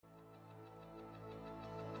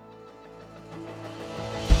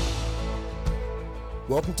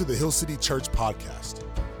Welcome to the Hill City Church Podcast.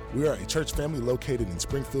 We are a church family located in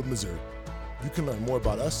Springfield, Missouri. You can learn more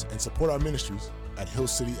about us and support our ministries at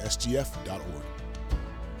hillcitysgf.org.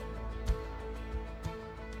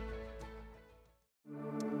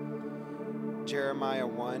 Jeremiah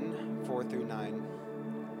 1, 4-9.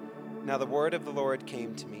 Now the word of the Lord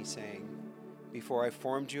came to me, saying, Before I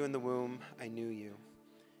formed you in the womb, I knew you.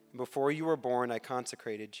 And before you were born, I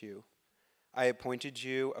consecrated you. I appointed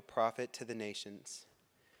you a prophet to the nations.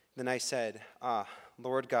 Then I said,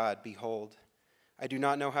 Lord God, behold, I do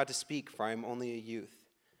not know how to speak, for I am only a youth.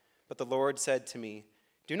 But the Lord said to me,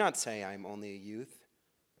 Do not say I am only a youth,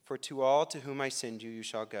 for to all to whom I send you, you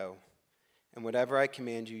shall go, and whatever I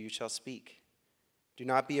command you, you shall speak. Do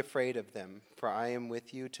not be afraid of them, for I am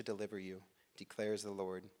with you to deliver you, declares the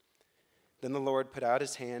Lord. Then the Lord put out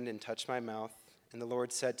his hand and touched my mouth, and the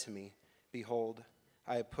Lord said to me, Behold,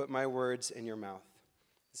 I have put my words in your mouth.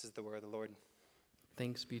 This is the word of the Lord.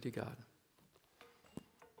 Thanks be to God.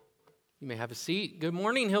 You may have a seat. Good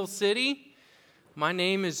morning, Hill City. My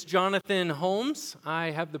name is Jonathan Holmes. I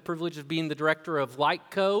have the privilege of being the director of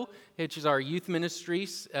Lightco, which is our youth ministry,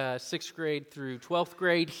 6th grade through 12th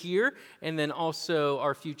grade here, and then also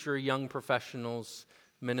our future young professionals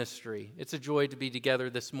ministry. It's a joy to be together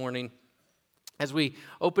this morning as we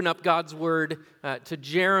open up God's Word to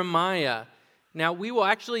Jeremiah. Now, we will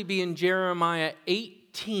actually be in Jeremiah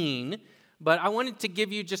 18, but I wanted to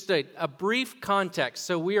give you just a brief context.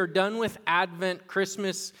 So we are done with Advent.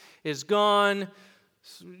 Christmas is gone.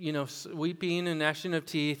 You know, weeping and gnashing of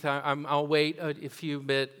teeth. I'll wait a few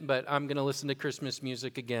bit, but I'm going to listen to Christmas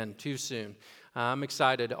music again too soon. I'm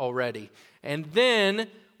excited already. And then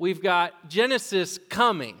we've got Genesis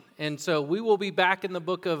coming. And so we will be back in the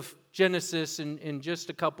book of Genesis in just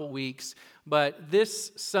a couple weeks. But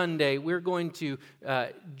this Sunday, we're going to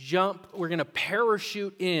we're going to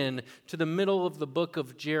parachute in to the middle of the book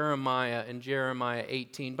of Jeremiah in Jeremiah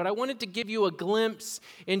 18. But I wanted to give you a glimpse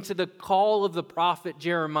into the call of the prophet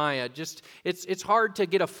Jeremiah. Just it's hard to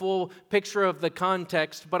get a full picture of the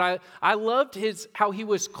context, but I loved how he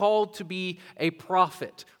was called to be a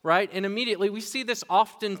prophet, right? And immediately we see this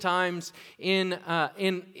oftentimes in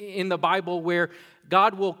the Bible where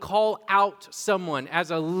God will call out someone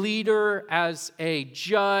as a leader, as a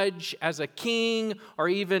judge, as a king, or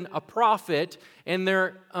even a prophet, and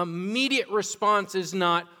their immediate response is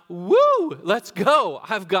not, "Woo, let's go,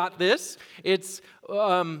 I've got this." It's,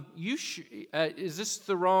 is this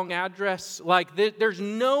the wrong address? Like, there's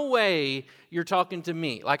no way you're talking to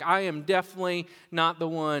me. Like, I am definitely not the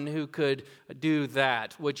one who could do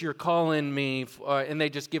that, what you're calling me, and they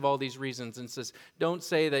just give all these reasons and says, don't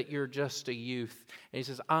say that you're just a youth. And he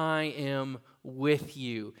says, I am with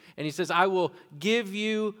you. And he says, I will give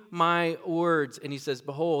you my words. And he says,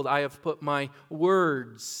 behold, I have put my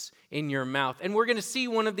words in your mouth. And we're going to see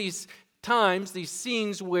one of these times, these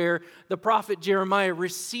scenes where the prophet Jeremiah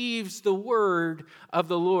receives the word of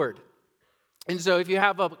the Lord. And so if you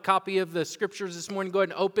have a copy of the scriptures this morning, go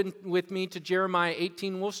ahead and open with me to Jeremiah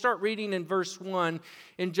 18. We'll start reading in verse 1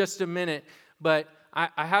 in just a minute. But I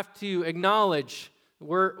have to acknowledge,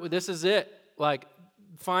 this is it, like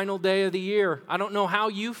final day of the year. I don't know how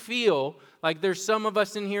you feel. Like there's some of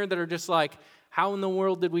us in here that are just like, how in the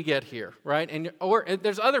world did we get here, right? Or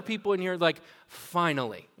there's other people in here like,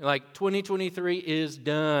 finally, like 2023 is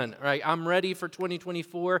done, right? I'm ready for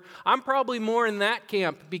 2024. I'm probably more in that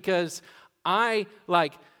camp because I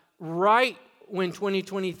like right when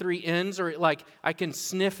 2023 ends, or like I can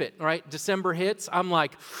sniff it, right? December hits, I'm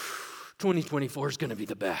like, 2024 is going to be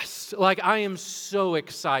the best. Like I am so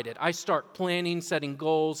excited. I start planning, setting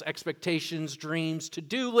goals, expectations, dreams,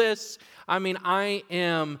 to-do lists. I mean, I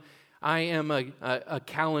am a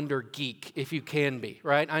calendar geek, if you can be,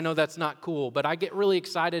 right? I know that's not cool, but I get really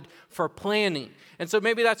excited for planning. And so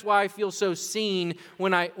maybe that's why I feel so seen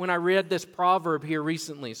when I read this proverb here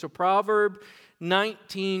recently. So Proverb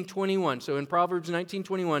 19:21. So in Proverbs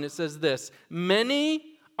 19:21, it says this, many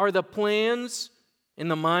are the plans in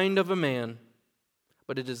the mind of a man,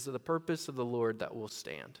 but it is the purpose of the Lord that will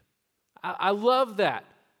stand. I love that.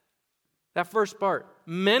 That first part.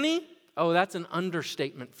 Many? Oh, that's an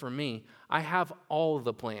understatement for me. I have all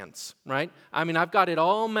the plans, right? I mean, I've got it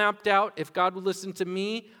all mapped out. If God would listen to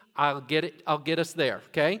me, I'll get it. I'll get us there,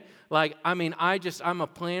 okay? Like, I mean, I'm a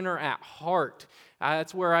planner at heart.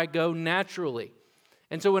 That's where I go naturally.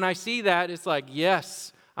 And so when I see that, it's like,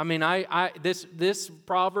 yes. I mean, this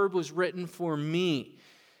proverb was written for me.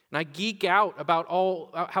 And I geek out about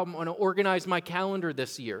how I'm going to organize my calendar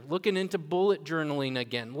this year, looking into bullet journaling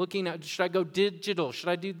again, looking at, should I go digital? Should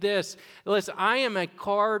I do this? Listen, I am a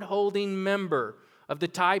card-holding member of the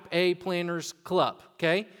Type A Planners Club,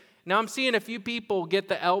 okay? Now, I'm seeing a few people get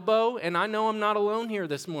the elbow, and I know I'm not alone here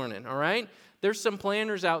this morning, all right? There's some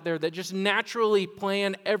planners out there that just naturally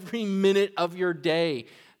plan every minute of your day.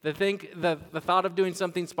 The thought of doing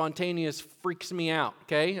something spontaneous freaks me out,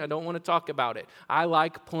 okay? I don't want to talk about it. I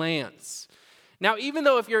like plans. Now, even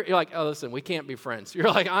though if you're like, oh, listen, we can't be friends. You're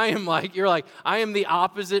like, I am the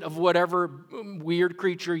opposite of whatever weird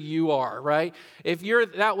creature you are, right? If you're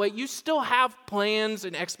that way, you still have plans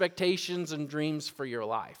and expectations and dreams for your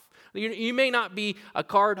life. You may not be a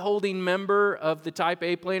card-holding member of the Type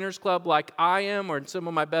A Planners Club like I am or some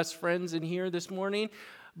of my best friends in here this morning,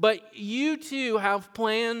 but you too have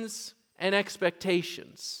plans and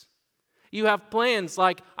expectations. You have plans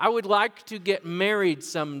like, I would like to get married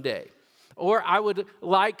someday. Or I would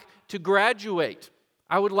like to graduate.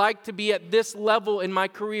 I would like to be at this level in my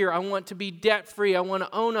career. I want to be debt-free. I want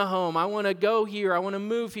to own a home. I want to go here. I want to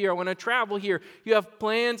move here. I want to travel here. You have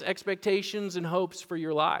plans, expectations, and hopes for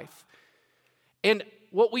your life. And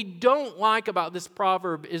what we don't like about this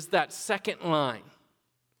proverb is that second line.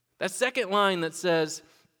 That second line that says,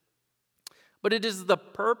 but it is the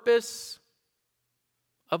purpose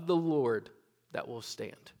of the Lord that will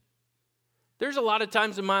stand. There's a lot of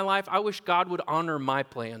times in my life I wish God would honor my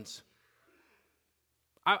plans.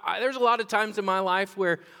 There's a lot of times in my life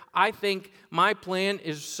where I think my plan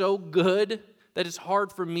is so good that it's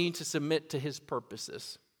hard for me to submit to His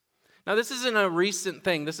purposes. Now, this isn't a recent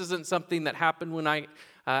thing. This isn't something that happened when I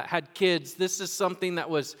had kids. This is something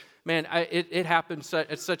that was, it happened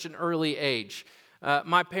at such an early age.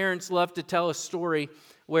 My parents love to tell a story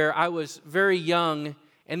where I was very young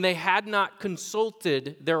and they had not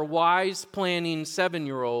consulted their wise planning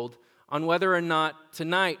 7-year-old on whether or not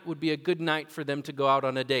tonight would be a good night for them to go out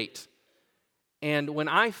on a date. And when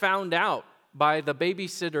I found out by the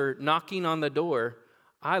babysitter knocking on the door,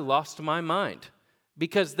 I lost my mind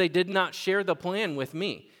because they did not share the plan with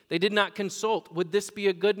me. They did not consult, would this be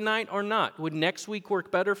a good night or not? Would next week work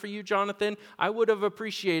better for you, Jonathan? I would have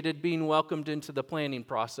appreciated being welcomed into the planning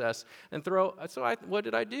process. What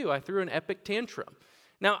did I do? I threw an epic tantrum.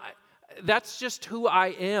 Now, that's just who I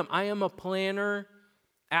am. I am a planner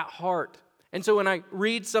at heart. And so when I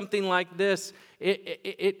read something like this,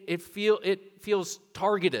 it feels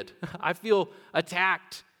targeted. I feel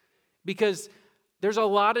attacked because there's a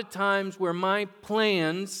lot of times where my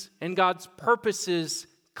plans and God's purposes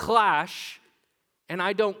clash and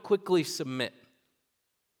I don't quickly submit.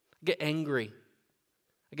 I get angry.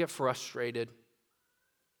 I get frustrated.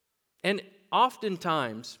 And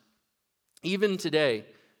oftentimes, even today,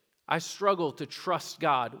 I struggle to trust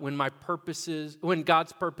God when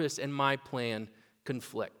God's purpose and my plan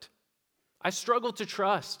conflict. I struggle to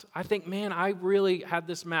trust. I think, man, I really had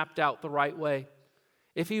this mapped out the right way.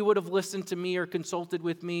 If He would have listened to me or consulted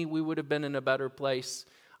with me, we would have been in a better place.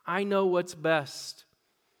 I know what's best.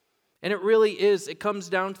 And it comes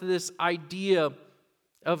down to this idea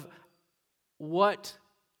of what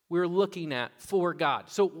we're looking at for God.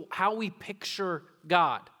 So how we picture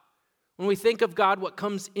God. When we think of God, what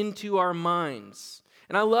comes into our minds.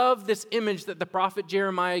 And I love this image that the prophet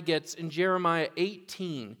Jeremiah gets in Jeremiah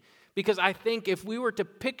 18, because I think if we were to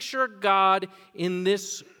picture God in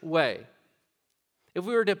this way, if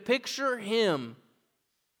we were to picture Him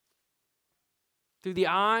through the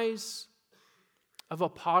eyes of a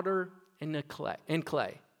potter and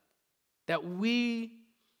clay, that we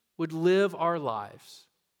would live our lives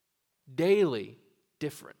daily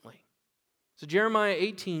differently. So Jeremiah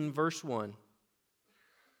 18, verse 1.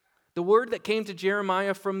 The word that came to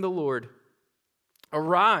Jeremiah from the Lord,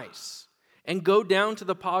 arise and go down to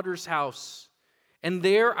the potter's house, and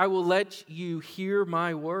there I will let you hear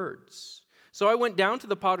my words. So I went down to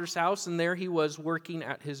the potter's house, and there he was working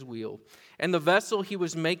at his wheel. And the vessel he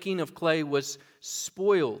was making of clay was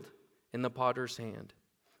spoiled in the potter's hand.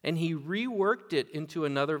 And he reworked it into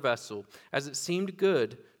another vessel, as it seemed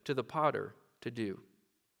good to the potter to do.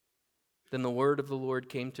 Then the word of the Lord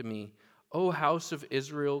came to me, O house of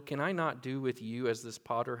Israel, can I not do with you as this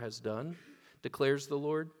potter has done? Declares the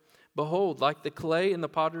Lord. Behold, like the clay in the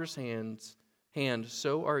potter's hand,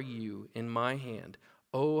 so are you in my hand,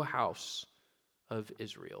 O house of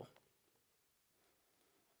Israel.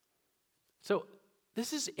 So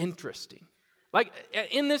this is interesting. Like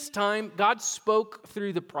in this time, God spoke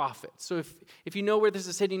through the prophets. So if you know where this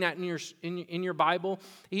is hitting at in your Bible,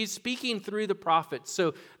 He's speaking through the prophets.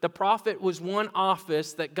 So the prophet was one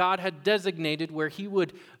office that God had designated where he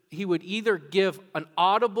would either give an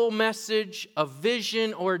audible message, a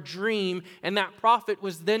vision, or a dream, and that prophet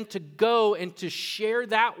was then to go and to share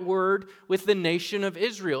that word with the nation of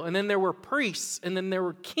Israel. And then there were priests, and then there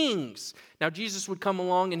were kings. Now Jesus would come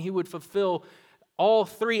along and He would fulfill all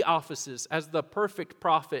three offices as the perfect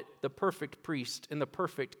prophet, the perfect priest, and the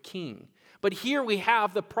perfect king. But here we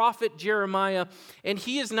have the prophet Jeremiah, and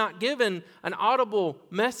he is not given an audible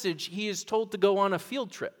message. He is told to go on a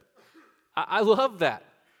field trip. I love that.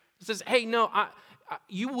 It says, hey, no,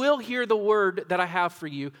 you will hear the word that I have for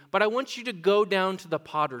you, but I want you to go down to the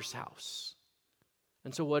potter's house.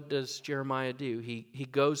 And so what does Jeremiah do? He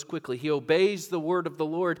goes quickly. He obeys the word of the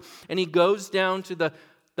Lord, and he goes down to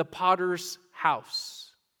the potter's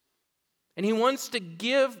house. And he wants to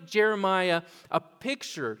give Jeremiah a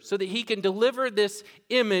picture so that he can deliver this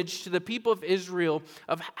image to the people of Israel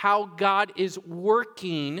of how God is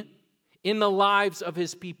working in the lives of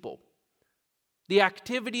his people. The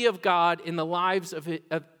activity of God in the lives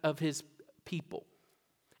of his people.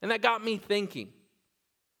 And that got me thinking,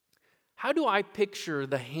 how do I picture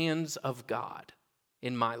the hands of God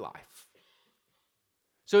in my life?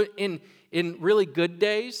 So in really good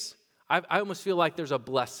days, I almost feel like there's a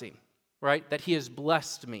blessing, right? That he has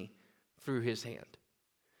blessed me through his hand.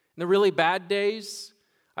 In the really bad days,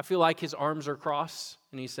 I feel like his arms are crossed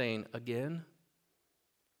and he's saying, again?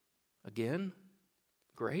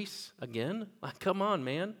 Grace? Again? Like, come on,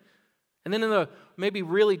 man. And then in the maybe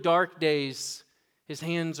really dark days, his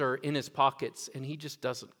hands are in his pockets and he just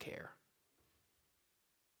doesn't care.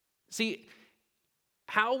 See,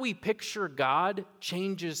 how we picture God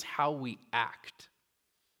changes how we act.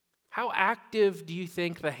 How active do you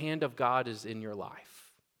think the hand of God is in your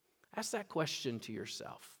life? Ask that question to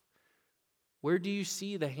yourself. Where do you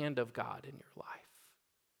see the hand of God in your life?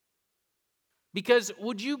 Because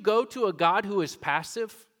would you go to a God who is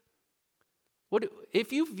passive?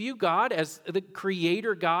 If you view God as the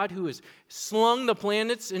creator God who has slung the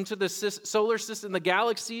planets into the solar system, the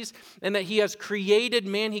galaxies, and that he has created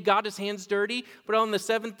man, he got his hands dirty, but on the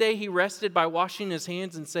seventh day he rested by washing his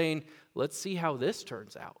hands and saying, let's see how this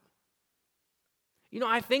turns out. You know,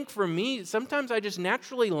 I think for me, sometimes I just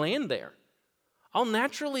naturally land there. I'll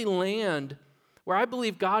naturally land where I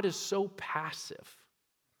believe God is so passive,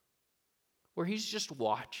 where he's just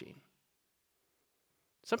watching.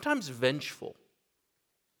 Sometimes vengeful,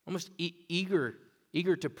 almost eager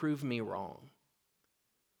to prove me wrong.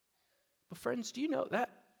 But friends, do you know that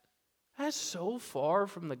is so far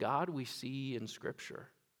from the God we see in Scripture?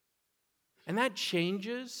 And that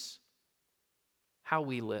changes how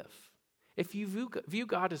we live. If you view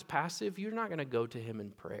God as passive, you're not going to go to him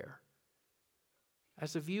in prayer.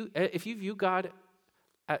 If you view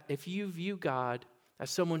God as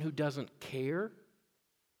someone who doesn't care,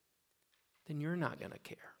 then you're not going to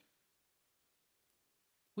care.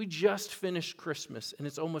 We just finished Christmas, and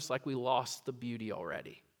it's almost like we lost the beauty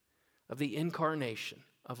already of the incarnation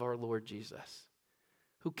of our Lord Jesus,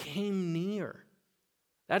 who came near.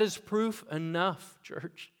 That is proof enough,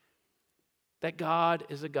 church, that God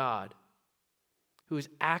is a God who is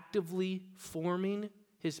actively forming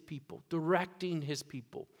his people, directing his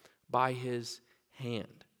people by his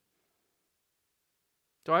hand.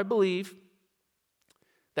 So I believe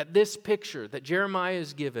that this picture that Jeremiah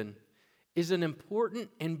is given is an important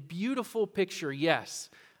and beautiful picture, yes,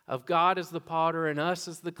 of God as the potter and us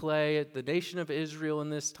as the clay, the nation of Israel in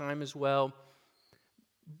this time as well.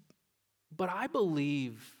 But I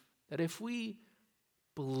believe that if we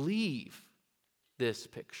believe this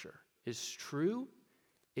picture is true,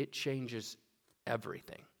 it changes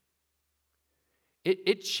everything.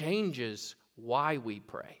 It changes why we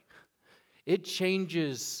pray. It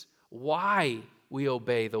changes why we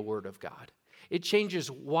obey the word of God. It changes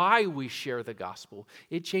why we share the gospel.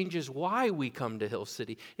 It changes why we come to Hill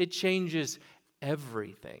City. It changes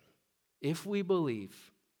everything if we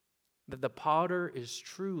believe that the potter is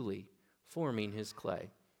truly forming his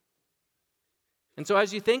clay. And so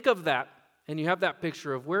as you think of that, and you have that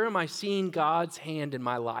picture of where am I seeing God's hand in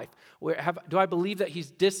my life? Do I believe that he's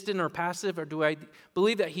distant or passive, or do I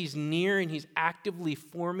believe that he's near and he's actively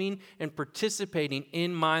forming and participating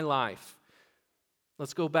in my life?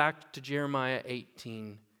 Let's go back to Jeremiah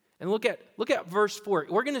 18 and look at verse 4.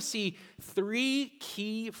 We're going to see three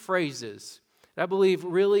key phrases that I believe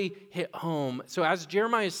really hit home. So as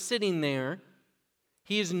Jeremiah is sitting there,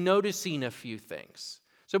 he is noticing a few things.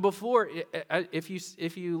 So before,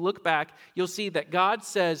 if you look back, you'll see that God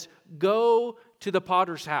says, go to the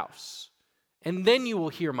potter's house, and then you will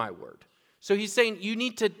hear my word. So he's saying you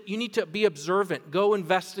need to be observant. Go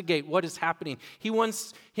investigate what is happening. He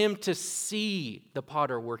wants him to see the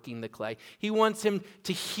potter working the clay. He wants him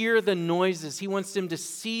to hear the noises. He wants him to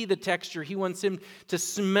see the texture. He wants him to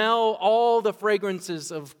smell all the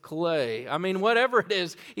fragrances of clay. I mean, whatever it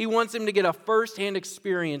is, he wants him to get a firsthand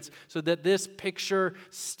experience so that this picture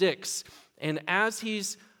sticks. And as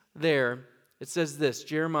he's there, it says this,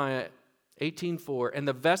 Jeremiah 18:4, and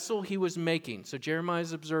the vessel he was making, so Jeremiah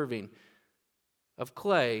is observing, of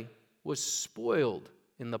clay was spoiled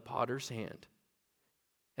in the potter's hand.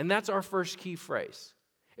 And that's our first key phrase.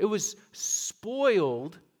 It was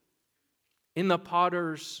spoiled in the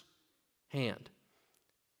potter's hand.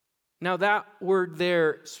 Now that word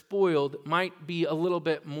there, spoiled, might be a little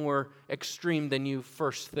bit more extreme than you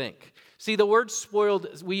first think. See, the word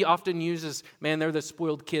spoiled, we often use as, man, they're the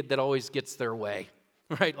spoiled kid that always gets their way,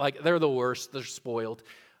 right? Like they're the worst, they're spoiled.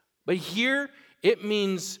 But here, it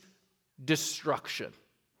means destruction.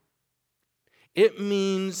 It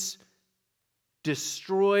means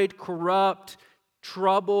destroyed, corrupt,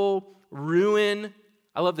 trouble, ruin.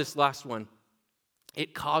 I love this last one.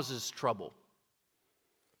 It causes trouble.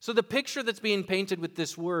 So the picture that's being painted with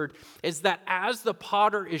this word is that as the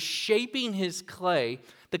potter is shaping his clay,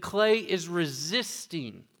 the clay is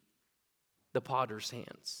resisting the potter's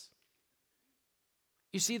hands.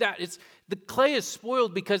 You see that? The clay is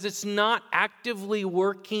spoiled because it's not actively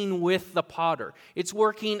working with the potter. It's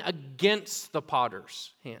working against the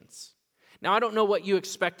potter's hands. Now, I don't know what you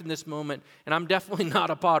expect in this moment, and I'm definitely not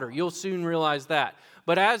a potter. You'll soon realize that.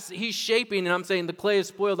 But as he's shaping, and I'm saying the clay is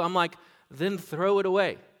spoiled, I'm like, then throw it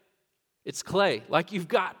away. It's clay. Like you've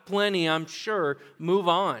got plenty, I'm sure. Move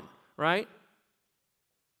on, right?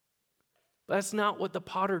 But that's not what the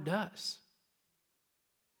potter does.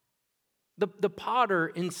 The potter,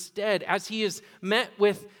 instead, as he is met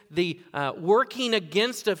with the working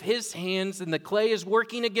against of his hands and the clay is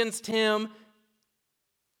working against him,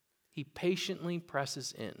 he patiently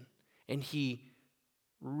presses in and he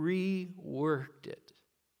reworked it.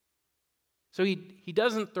 So he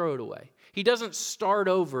doesn't throw it away. He doesn't start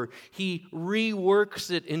over. He reworks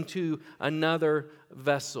it into another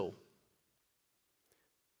vessel.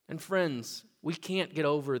 And friends, we can't get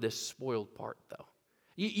over this spoiled part, though.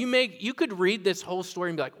 You could read this whole story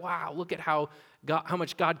and be like, wow, look at how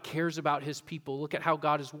much God cares about his people. Look at how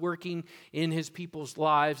God is working in his people's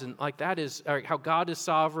lives. And like that is how God is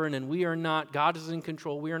sovereign and we are not. God is in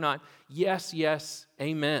control. We are not. Yes, yes,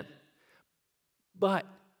 amen. But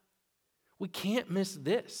we can't miss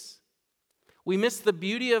this. We miss the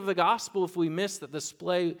beauty of the gospel if we miss that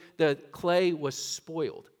the clay was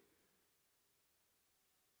spoiled.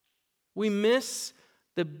 We miss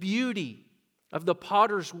the beauty of the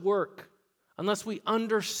potter's work unless we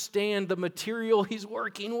understand the material he's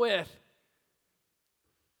working with.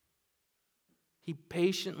 He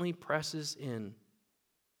patiently presses in.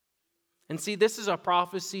 And see, this is a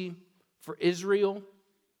prophecy for Israel.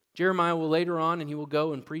 Jeremiah will later on, and he will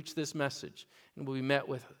go and preach this message, and will be met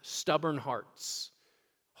with stubborn hearts,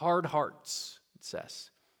 hard hearts, it says.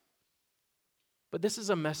 But this is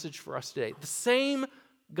a message for us today. The same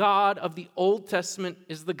God of the Old Testament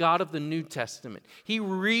is the God of the New Testament. He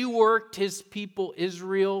reworked his people,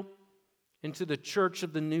 Israel, into the church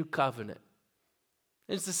of the new covenant.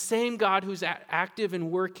 And it's the same God who's active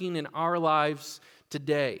and working in our lives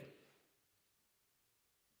today.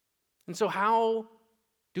 And so how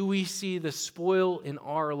do we see the spoil in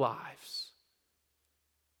our lives?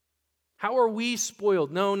 How are we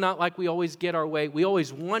spoiled? No, not like we always get our way. We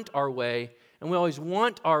always want our way, and we always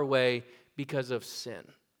want our way because of sin.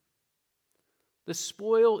 The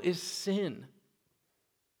spoil is sin.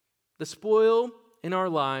 The spoil in our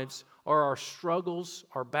lives are our struggles,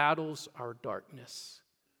 our battles, our darkness.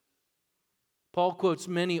 Paul quotes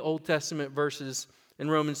many Old Testament verses in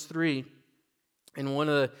Romans 3, and one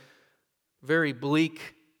of the very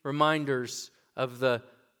bleak reminders of the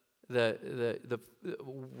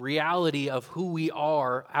reality of who we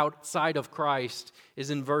are outside of Christ is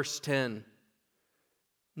in verse 10.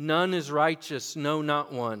 None is righteous, no,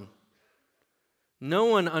 not one. No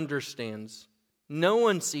one understands. No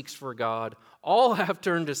one seeks for God. All have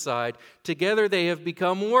turned aside. Together they have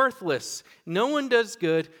become worthless. No one does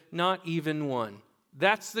good, not even one.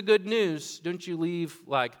 That's the good news. Don't you leave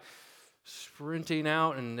like sprinting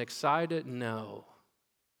out and excited? No.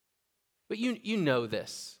 But you know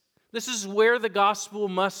this. This is where the gospel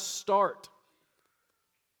must start.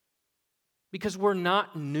 Because we're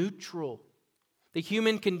not neutral. The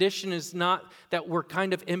human condition is not that we're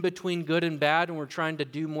kind of in between good and bad and we're trying to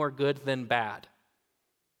do more good than bad.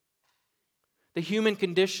 The human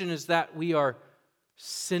condition is that we are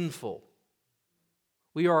sinful.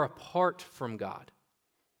 We are apart from God.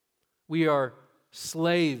 We are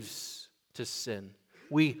slaves to sin.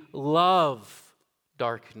 We love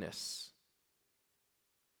darkness.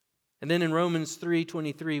 And then in Romans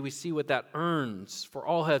 3:23, we see what that earns. For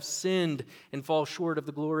all have sinned and fall short of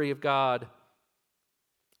the glory of God.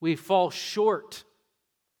 We fall short.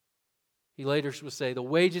 He later will say, the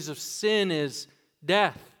wages of sin is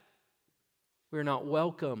death. We're not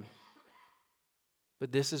welcome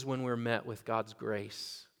But this is when we're met with God's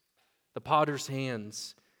grace. The potter's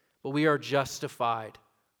hands, but we are justified.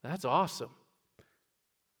 That's awesome.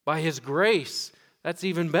 By His grace, that's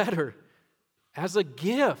even better. As a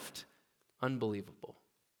gift, unbelievable.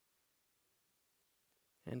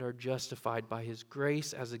 And are justified by His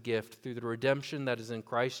grace as a gift through the redemption that is in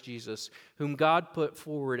Christ Jesus, whom God put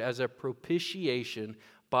forward as a propitiation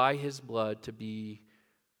by His blood to be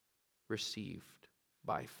received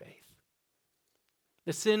by faith.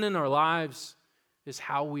 The sin in our lives is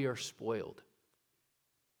how we are spoiled.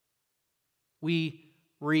 We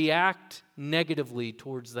react negatively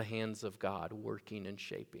towards the hands of God working and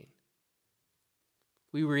shaping.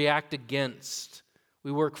 We react against.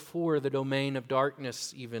 We work for the domain of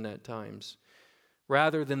darkness even at times,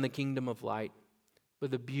 rather than the kingdom of light. But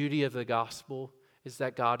the beauty of the gospel is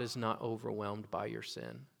that God is not overwhelmed by your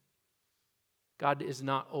sin. God is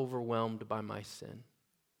not overwhelmed by my sin.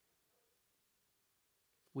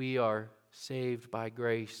 We are saved by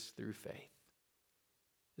grace through faith.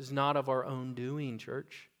 It is not of our own doing,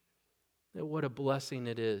 church. What a blessing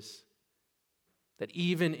it is that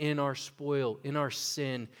even in our spoil, in our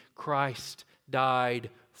sin, Christ died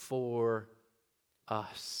for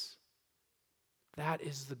us. That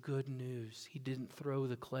is the good news. He didn't throw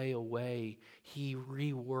the clay away. He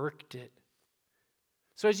reworked it.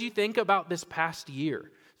 So as you think about this past year,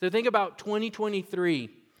 so think about 2023,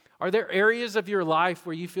 are there areas of your life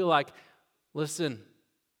where you feel like, listen,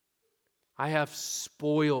 I have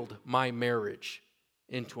spoiled my marriage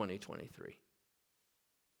in 2023.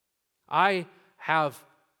 I have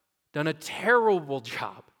done a terrible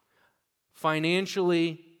job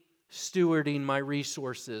financially stewarding my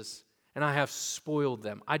resources, and I have spoiled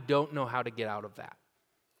them. I don't know how to get out of that.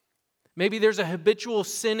 Maybe there's a habitual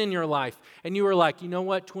sin in your life, and you are like, you know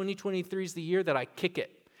what? 2023 is the year that I kick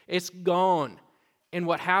it. It's gone. And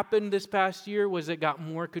what happened this past year was it got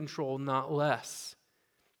more control, not less.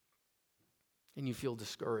 And you feel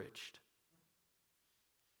discouraged.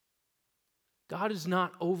 God is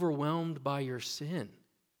not overwhelmed by your sin.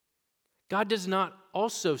 God does not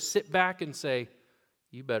also sit back and say,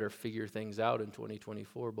 you better figure things out in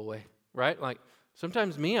 2024, boy. Right? Like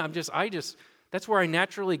sometimes me, that's where I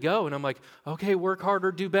naturally go. And I'm like, okay, work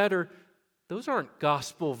harder, do better. Those aren't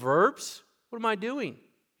gospel verbs. What am I doing?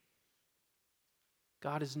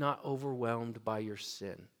 God is not overwhelmed by your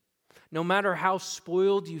sin. No matter how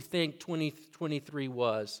spoiled you think 2023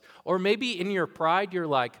 was, or maybe in your pride, you're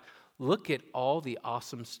like, look at all the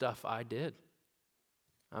awesome stuff I did.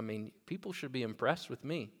 I mean, people should be impressed with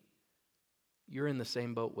me. You're in the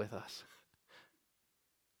same boat with us.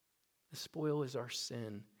 The spoil is our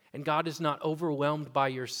sin. And God is not overwhelmed by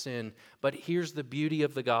your sin. But here's the beauty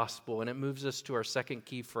of the gospel, and it moves us to our second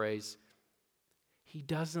key phrase. He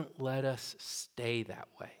doesn't let us stay that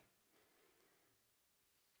way.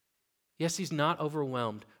 Yes, He's not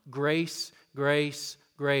overwhelmed. Grace, grace,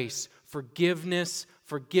 grace. Forgiveness,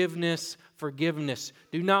 forgiveness, forgiveness.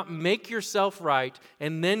 Do not make yourself right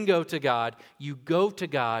and then go to God. You go to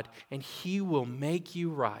God and He will make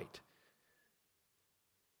you right.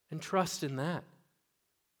 And trust in that.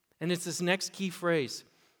 And it's this next key phrase.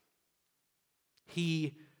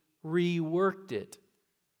 He reworked it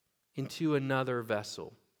into another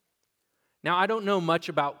vessel. Now, I don't know much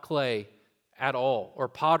about clay at all, or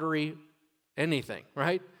pottery, anything,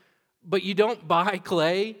 right? But you don't buy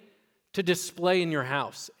clay to display in your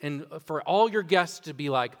house and for all your guests to be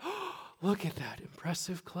like, oh, look at that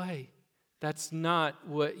impressive clay. That's not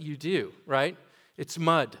what you do, right? It's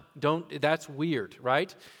mud. That's weird,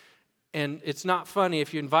 right? And it's not funny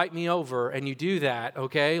if you invite me over and you do that,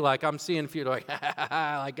 okay? Like I'm seeing if you're like,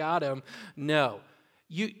 I got him. No.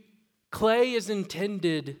 Clay is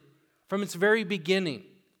intended from its very beginning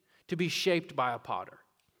to be shaped by a potter.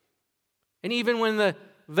 And even when the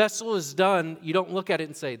vessel is done, you don't look at it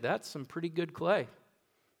and say, that's some pretty good clay.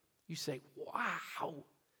 You say, wow,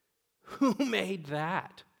 who made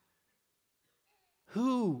that?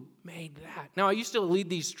 Who made that? Now, I used to lead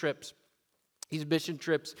these mission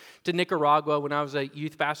trips to Nicaragua when I was a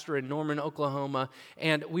youth pastor in Norman, Oklahoma.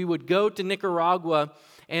 And we would go to Nicaragua,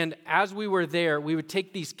 and as we were there, we would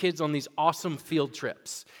take these kids on these awesome field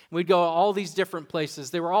trips. We'd go all these different places.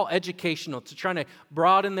 They were all educational to try to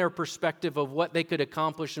broaden their perspective of what they could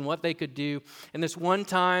accomplish and what they could do. And this one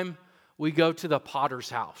time, we go to the potter's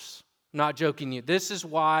house. I'm not joking you. This is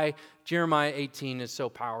why Jeremiah 18 is so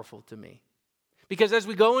powerful to me. Because as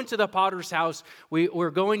we go into the potter's house,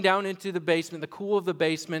 we're going down into the basement, the cool of the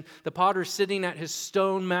basement. The potter's sitting at his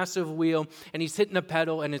stone massive wheel, and he's hitting a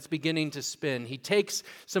pedal, and it's beginning to spin. He takes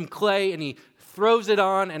some clay, and he throws it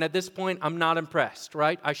on, and at this point, I'm not impressed,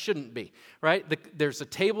 right? I shouldn't be, right? There's a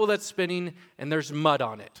table that's spinning, and there's mud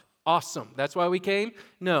on it. Awesome. That's why we came?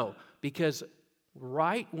 No, because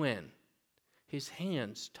right when his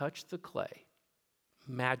hands touch the clay,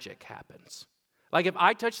 magic happens. Like if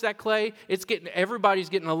I touch that clay, everybody's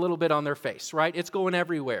getting a little bit on their face, right? It's going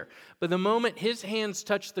everywhere. But the moment his hands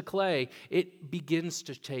touch the clay, it begins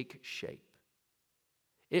to take shape.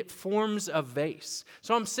 It forms a vase.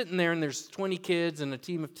 So I'm sitting there and there's 20 kids and a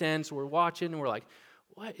team of 10, so we're watching and we're like,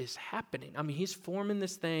 what is happening? I mean, he's forming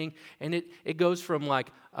this thing and it goes from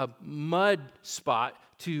like a mud spot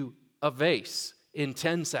to a vase in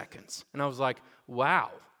 10 seconds. And I was like,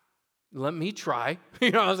 wow. Let me try. I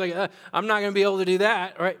was like, I'm not going to be able to do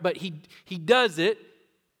that, right? But he does it,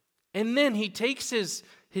 and then he takes his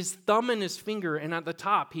thumb and his finger, and at the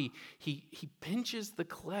top, he pinches the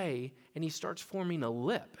clay, and he starts forming a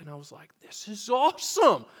lip. And I was like, this is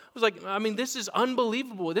awesome. I was like, I mean, this is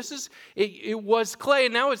unbelievable. It was clay,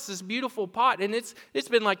 and now it's this beautiful pot, and it's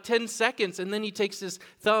been like 10 seconds, and then he takes his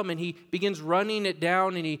thumb, and he begins running it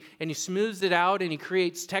down, and he smooths it out, and he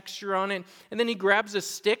creates texture on it, and then he grabs a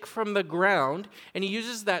stick from the ground, and he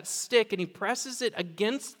uses that stick, and he presses it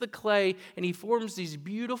against the clay, and he forms these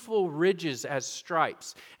beautiful ridges as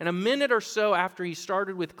stripes. And a minute or so after he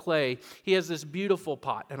started with clay, he has this beautiful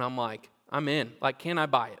pot, and I'm like, I'm in. Like, can I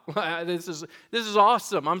buy it? This is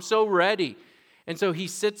awesome. I'm so ready. And so he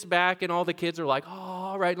sits back, and all the kids are like,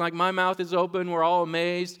 oh, right. Like, my mouth is open. We're all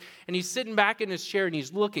amazed. And he's sitting back in his chair, and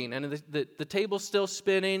he's looking, and the table's still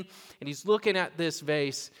spinning, and he's looking at this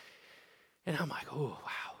vase. And I'm like, oh,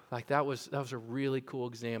 wow. Like, that was a really cool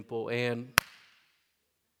example. And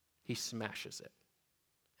he smashes it.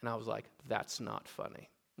 And I was like, that's not funny,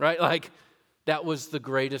 right? Like, that was the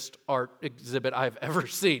greatest art exhibit I've ever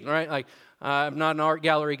seen, right? Like, I'm not an art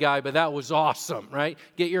gallery guy, but that was awesome, right?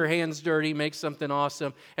 Get your hands dirty, make something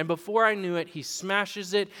awesome. And before I knew it, he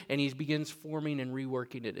smashes it, and he begins forming and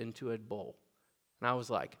reworking it into a bowl. And I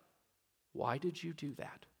was like, why did you do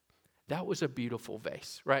that? That was a beautiful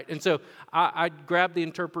vase, right? And so I grabbed the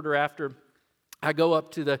interpreter after. I go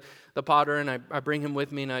up to the potter, and I bring him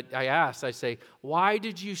with me, and I ask, I say, why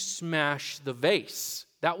did you smash the vase?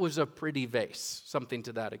 That was a pretty vase, something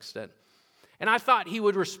to that extent. And I thought he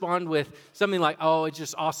would respond with something like, oh, it's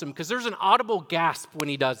just awesome, because there's an audible gasp when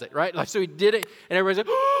he does it, right? Like, so he did it, and everybody's like,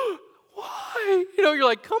 oh, why? You're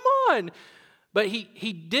like, come on. But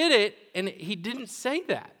he did it, and he didn't say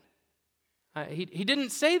that. He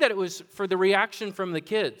didn't say that it was for the reaction from the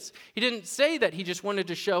kids. He didn't say that he just wanted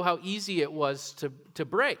to show how easy it was to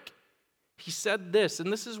break. He said this,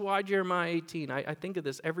 and this is why Jeremiah 18, I think of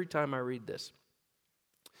this every time I read this.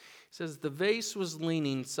 It says, the vase was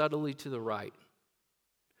leaning subtly to the right.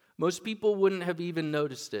 Most people wouldn't have even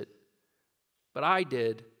noticed it, but I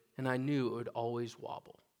did, and I knew it would always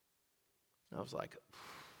wobble. And I was like,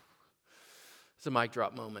 it's a mic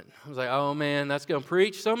drop moment. I was like, oh man, that's going to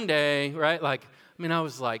preach someday, right? Like, I mean, I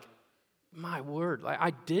was like, my word, like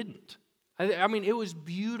I didn't. I mean, it was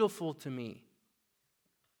beautiful to me.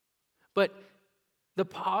 But the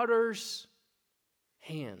potter's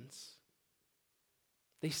hands,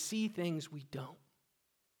 they see things we don't.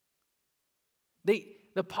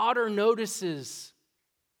 The potter notices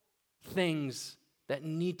things that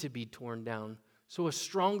need to be torn down so a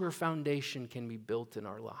stronger foundation can be built in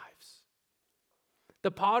our lives.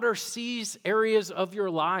 The potter sees areas of your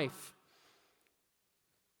life,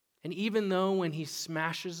 and even though when he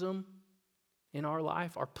smashes them in our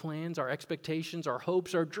life, our plans, our expectations, our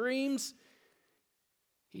hopes, our dreams,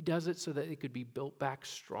 he does it so that it could be built back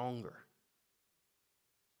stronger.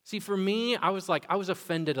 See, for me, I was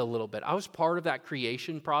offended a little bit. I was part of that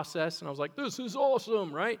creation process, and I was like, this is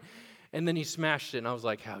awesome, right? And then he smashed it, and I was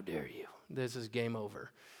like, how dare you? This is game over.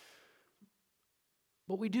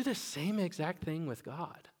 But we do the same exact thing with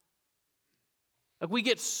God. Like, we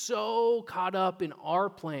get so caught up in our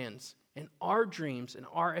plans and our dreams and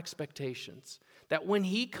our expectations that when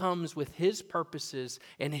he comes with his purposes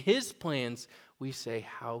and his plans, we say,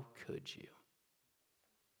 how could you?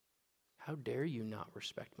 How dare you not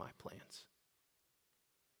respect my plans?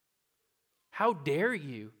 How dare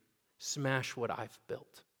you smash what I've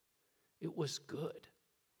built? It was good.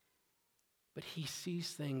 But he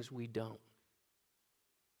sees things we don't.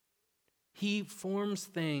 He forms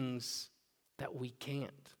things that we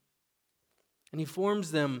can't. And he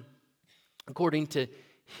forms them according to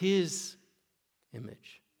his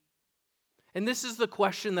image. And this is the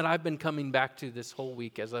question that I've been coming back to this whole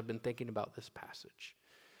week as I've been thinking about this passage.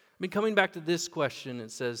 I've been coming back to this question.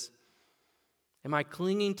 It says, am I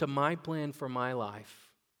clinging to my plan for my life,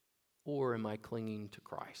 or am I clinging to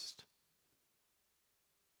Christ?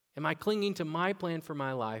 Am I clinging to my plan for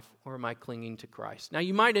my life, or am I clinging to Christ? Now,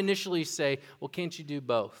 you might initially say, well, can't you do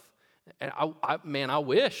both? And I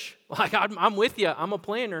wish. Like, I'm with you. I'm a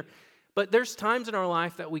planner. But there's times in our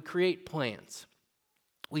life that we create plans.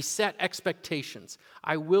 We set expectations.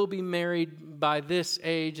 I will be married by this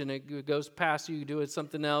age, and it goes past you do it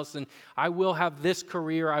something else. And I will have this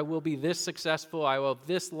career. I will be this successful. I will have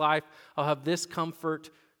this life. I'll have this comfort.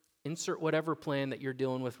 Insert whatever plan that you're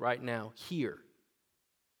dealing with right now here.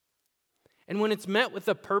 And when it's met with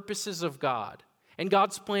the purposes of God, and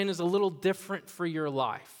God's plan is a little different for your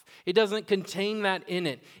life, it doesn't contain that in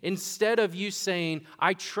it. Instead of you saying,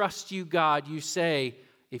 I trust you, God, you say,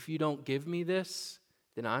 if you don't give me this,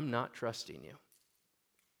 then I'm not trusting you.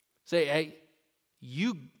 Say, hey,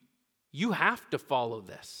 you have to follow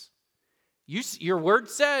this. Your word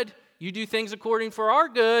said you do things according for our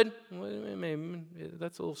good. Well, maybe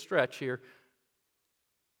that's a little stretch here.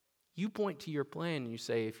 You point to your plan and you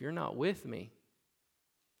say, if you're not with me,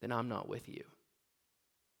 then I'm not with you.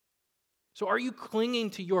 So are you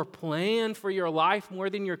clinging to your plan for your life more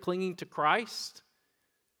than you're clinging to Christ?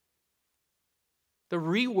 The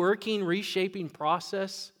reworking, reshaping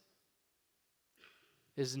process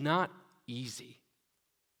is not easy.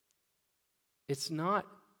 It's not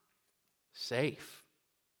safe.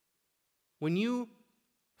 When you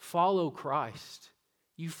follow Christ,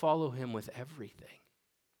 you follow him with everything.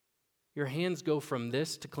 Your hands go from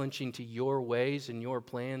this to clenching to your ways and your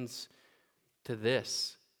plans to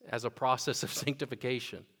this as a process of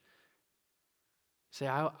sanctification. Say,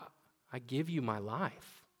 I give you my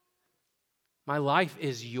life. My life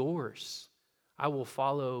is yours. I will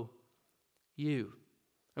follow you.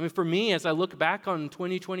 I mean, for me, as I look back on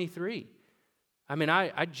 2023,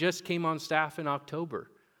 I just came on staff in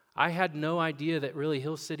October. I had no idea that really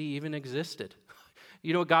Hill City even existed.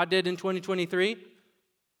 You know what God did in 2023?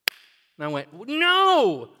 And I went,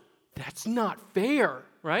 no, that's not fair,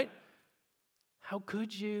 right? How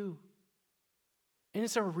could you? And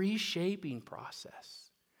it's a reshaping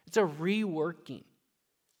process. It's a reworking.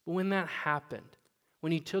 But when that happened,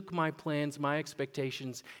 when he took my plans, my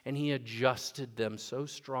expectations, and he adjusted them so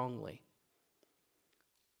strongly,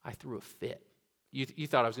 I threw a fit. You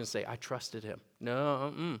thought I was going to say, I trusted him.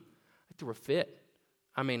 No, I threw a fit.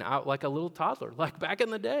 Like a little toddler, like back in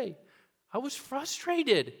the day. I was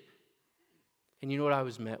frustrated. And you know what I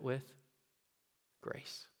was met with?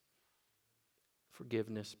 Grace,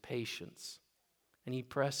 forgiveness, patience. And he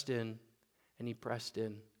pressed in, and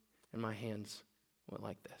my hands went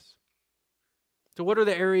like this. So what are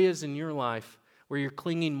the areas in your life where you're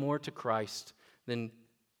clinging more to Christ than,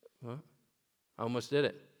 I almost did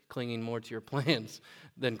it, clinging more to your plans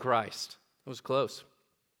than Christ? It was close.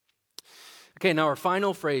 Okay, now our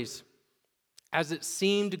final phrase, as it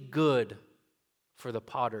seemed good for the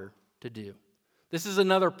potter to do. This is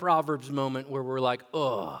another Proverbs moment where we're like,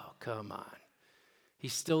 oh, come on. He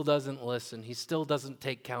still doesn't listen. He still doesn't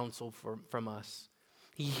take counsel from us.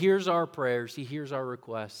 He hears our prayers. He hears our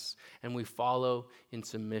requests, and we follow in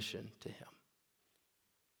submission to him.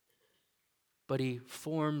 But he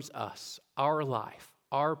forms us, our life,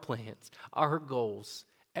 our plans, our goals,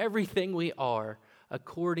 everything we are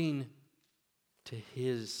according to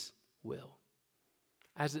his will,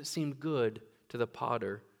 as it seemed good to the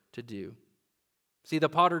potter to do. See, the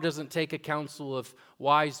potter doesn't take a counsel of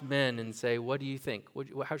wise men and say, what do you think?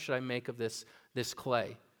 How should I make of this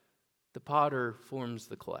clay? The potter forms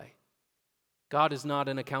the clay. God is not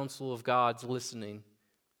in a council of gods listening.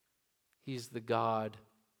 He's the God,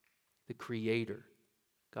 the creator,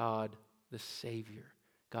 God, the Savior,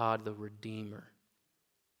 God, the Redeemer.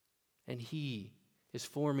 And he is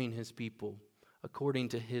forming his people according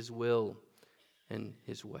to his will and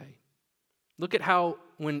his way. Look at how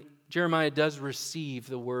when Jeremiah does receive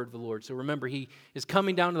the word of the Lord. So remember, he is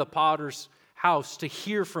coming down to the potter's house to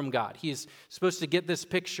hear from God. He is supposed to get this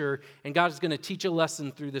picture, and God is going to teach a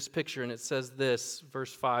lesson through this picture. And it says this,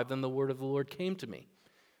 verse 5, then the word of the Lord came to me,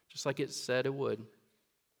 just like it said it would.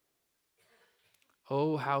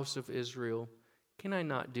 O house of Israel, can I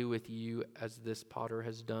not do with you as this potter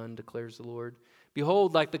has done, declares the Lord?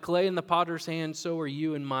 Behold, like the clay in the potter's hand, so are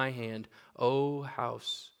you in my hand, O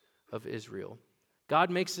house of Israel. God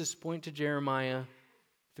makes this point to Jeremiah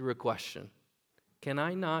through a question. Can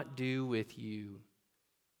I not do with you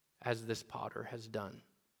as this potter has done?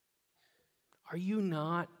 Are you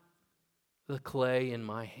not the clay in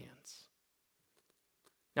my hands?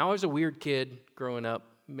 Now, I was a weird kid growing up.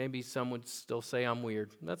 Maybe some would still say I'm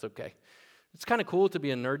weird. That's okay. It's kind of cool to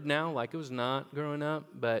be a nerd now, like it was not growing up,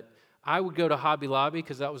 but I would go to Hobby Lobby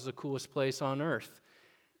because that was the coolest place on earth.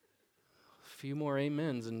 A few more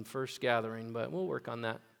amens in first gathering, but we'll work on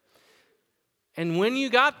that. And when you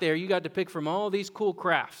got there, you got to pick from all these cool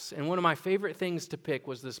crafts. And one of my favorite things to pick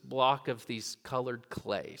was this block of these colored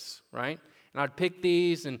clays, right? And I'd pick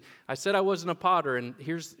these, and I said I wasn't a potter, and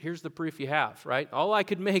here's the proof you have, right? All I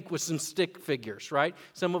could make was some stick figures, right?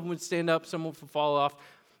 Some of them would stand up, some would fall off.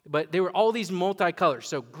 But they were all these multicolors,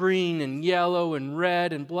 so green and yellow and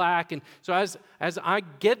red and black. And so as I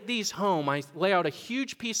get these home, I lay out a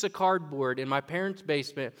huge piece of cardboard in my parents'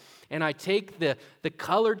 basement, and I take the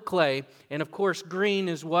colored clay, and of course green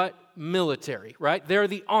is what? Military, right? They're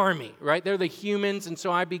the army, right? They're the humans, and so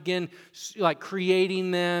I begin like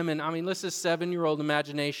creating them, and I mean, this is 7-year-old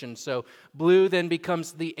imagination. So blue then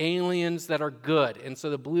becomes the aliens that are good, and so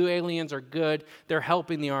the blue aliens are good. They're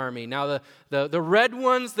helping the army. Now the red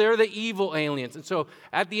ones, they're the evil aliens, and so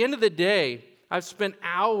at the end of the day, I've spent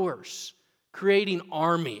hours creating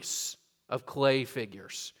armies of clay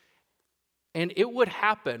figures, and it would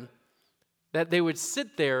happen that they would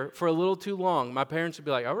sit there for a little too long. My parents would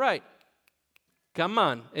be like, all right, come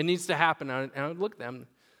on, it needs to happen. And I would look at them,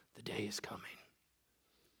 the day is coming.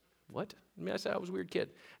 What? I mean, I said I was a weird kid.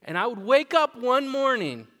 And I would wake up one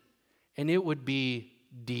morning, and it would be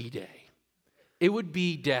D-Day. It would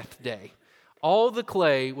be Death Day. All the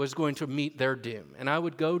clay was going to meet their doom. And I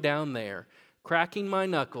would go down there, cracking my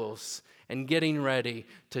knuckles, and getting ready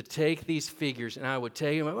to take these figures, and I would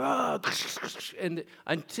take them, and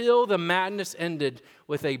until the madness ended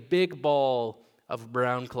with a big ball of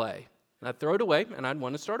brown clay. And I'd throw it away, and I'd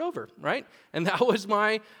want to start over, right? And that was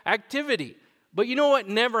my activity. But you know what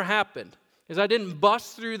never happened? Is I didn't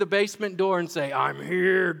bust through the basement door and say, I'm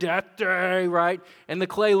here, Death Day, right? And the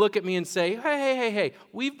clay look at me and say, hey,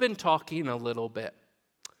 we've been talking a little bit.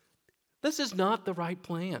 This is not the right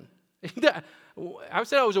plan. I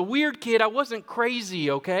said I was a weird kid. I wasn't crazy,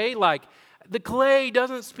 okay? Like, the clay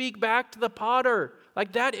doesn't speak back to the potter.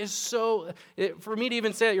 Like, that is so, for me to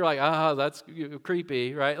even say it, you're like, that's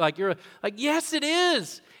creepy, right? Like, you're like, yes, it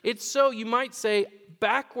is. It's so, you might say,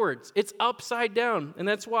 backwards. It's upside down. And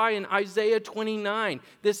that's why in Isaiah 29,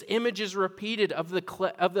 this image is repeated of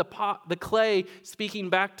the clay speaking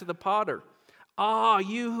back to the potter. Ah,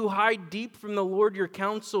 you who hide deep from the Lord your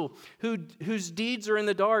counsel, whose deeds are in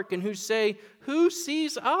the dark, and who say, who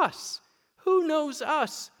sees us? Who knows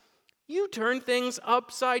us? You turn things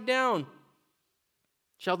upside down.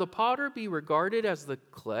 Shall the potter be regarded as the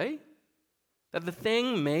clay? That the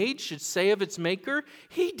thing made should say of its maker,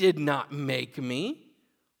 he did not make me.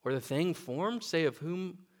 Or the thing formed say of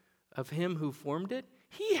him who formed it,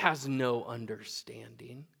 he has no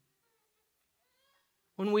understanding.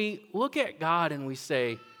 When we look at God and we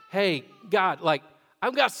say, hey, God, like,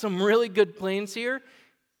 I've got some really good plans here,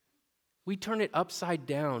 we turn it upside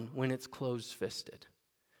down when it's closed-fisted.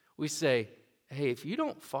 We say, hey, if you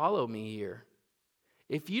don't follow me here,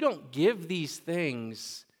 if you don't give these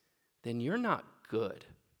things, then you're not good.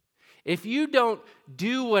 If you don't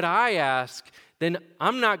do what I ask, then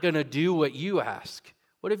I'm not going to do what you ask.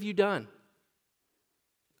 What have you done?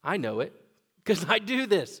 I know it, because I do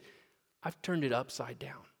this. I've turned it upside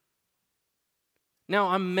down. Now,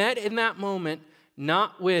 I'm met in that moment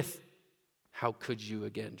not with, how could you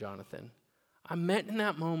again, Jonathan? I'm met in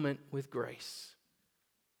that moment with grace,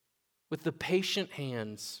 with the patient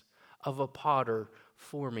hands of a potter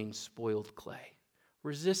forming spoiled clay,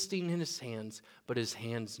 resisting in his hands, but his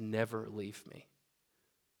hands never leave me.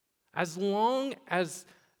 As long as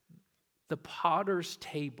the potter's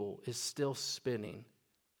table is still spinning,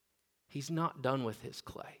 he's not done with his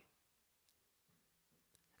clay.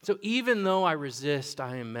 So even though I resist,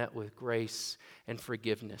 I am met with grace and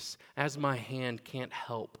forgiveness, as my hand can't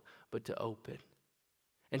help but to open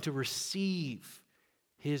and to receive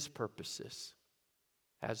his purposes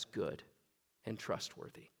as good and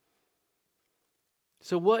trustworthy.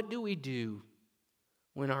 So what do we do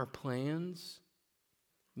when our plans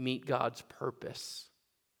meet God's purpose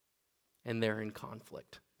and they're in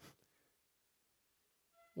conflict?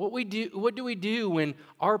 What do we do when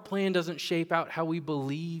our plan doesn't shape out how we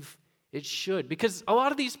believe it should? Because a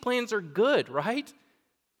lot of these plans are good, right?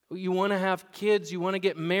 You want to have kids, you want to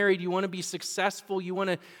get married, you want to be successful, you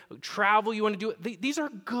want to travel, you want to do it. These are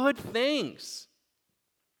good things.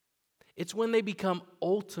 It's when they become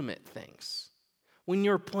ultimate things. When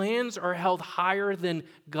your plans are held higher than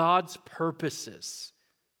God's purposes.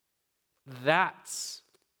 That's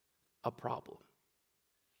a problem.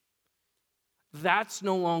 That's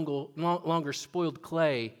no longer spoiled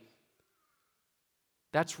clay.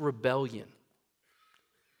 That's rebellion.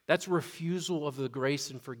 That's refusal of the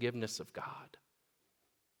grace and forgiveness of God.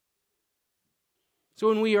 So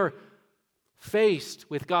when we are faced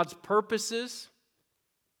with God's purposes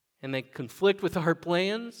and they conflict with our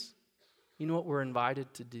plans, you know what we're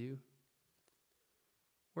invited to do?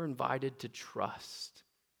 we're invited to trust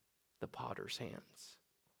the potter's hands.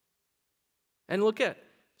 And look at,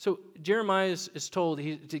 so Jeremiah is told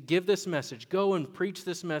to give this message, go and preach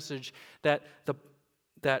this message that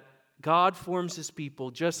God forms his people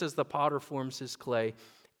just as the potter forms his clay.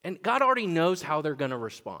 And God already knows how they're going to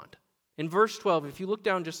respond. In verse 12, if you look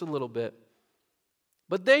down just a little bit,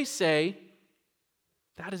 but they say,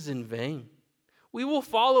 that is in vain. We will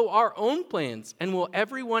follow our own plans, and will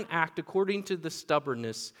everyone act according to the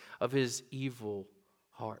stubbornness of his evil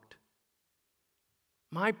heart.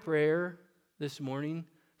 My prayer this morning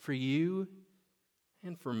for you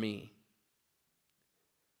and for me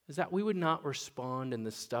is that we would not respond in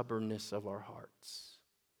the stubbornness of our hearts.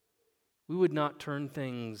 We would not turn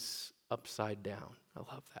things upside down. I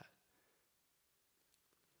love that.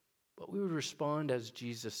 But we would respond as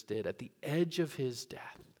Jesus did at the edge of his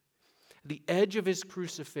death. At the edge of his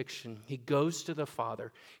crucifixion, he goes to the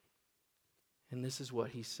Father. And this is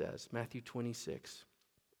what he says, Matthew 26.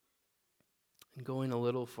 And going a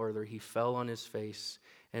little further, he fell on his face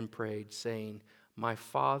and prayed, saying, My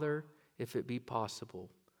Father, if it be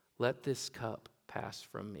possible, let this cup pass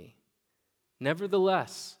from me.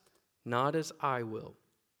 Nevertheless, not as I will,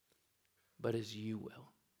 but as you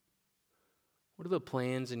will. What are the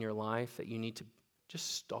plans in your life that you need to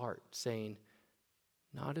just start saying,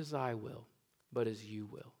 not as I will, but as you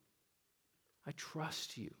will? I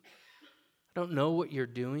trust you. I don't know what you're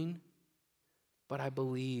doing, but I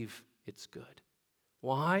believe it's good.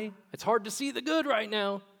 Why? It's hard to see the good right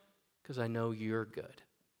now because I know you're good.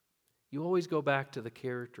 You always go back to the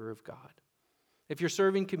character of God. If you're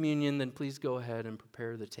serving communion, then please go ahead and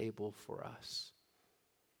prepare the table for us.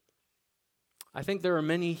 I think there are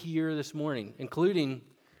many here this morning, including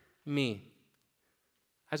me.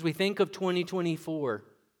 As we think of 2024,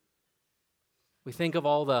 we think of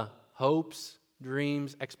all the hopes,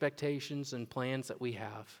 dreams, expectations, and plans that we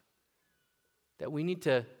have, that we need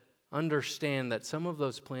to understand that some of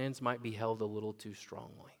those plans might be held a little too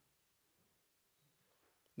strongly.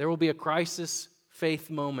 There will be a crisis faith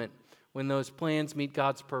moment when those plans meet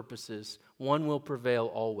God's purposes. One will prevail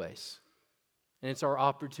always. And it's our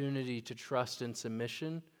opportunity to trust in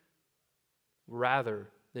submission rather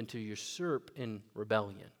than to usurp in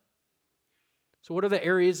rebellion. So what are the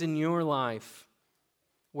areas in your life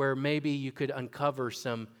where maybe you could uncover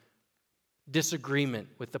some disagreement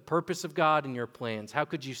with the purpose of God and your plans? How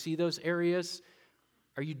could you see those areas?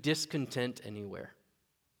 Are you discontent anywhere?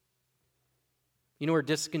 You know where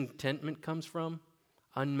discontentment comes from?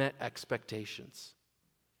 Unmet expectations.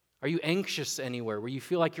 Are you anxious anywhere where you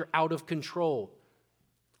feel like you're out of control?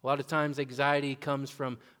 A lot of times anxiety comes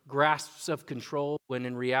from grasps of control when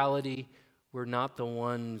in reality we're not the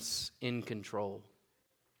ones in control.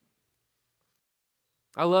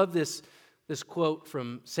 I love this quote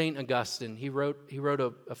from St. Augustine. He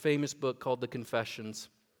wrote a famous book called The Confessions.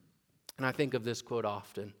 And I think of this quote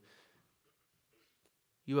often.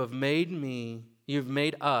 You have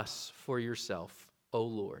made us for yourself, O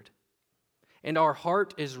Lord. And our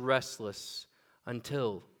heart is restless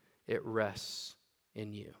until it rests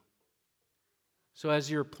in you. So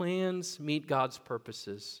as your plans meet God's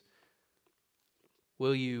purposes,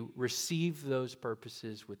 will you receive those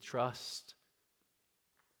purposes with trust?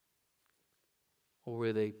 Or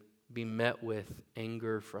will they be met with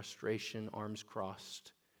anger, frustration, arms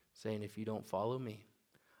crossed, saying, if you don't follow me,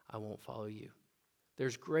 I won't follow you?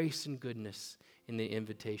 There's grace and goodness in the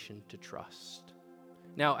invitation to trust.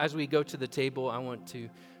 Now, as we go to the table, I want to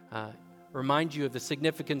remind you of the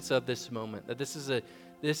significance of this moment, that this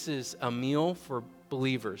is a meal for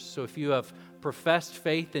believers. So if you have professed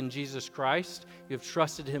faith in Jesus Christ, you have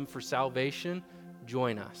trusted him for salvation,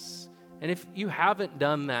 join us. And if you haven't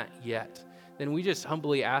done that yet, then we just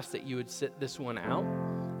humbly ask that you would sit this one out.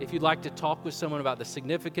 If you'd like to talk with someone about the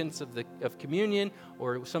significance of communion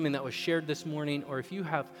or something that was shared this morning, or if you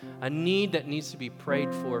have a need that needs to be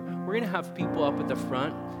prayed for, we're going to have people up at the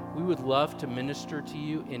front. We would love to minister to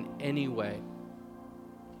you in any way.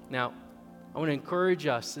 Now, I want to encourage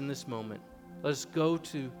us in this moment. Let us go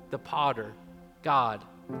to the potter, God,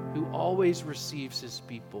 who always receives his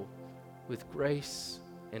people with grace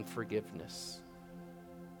and forgiveness.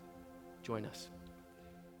 Join us.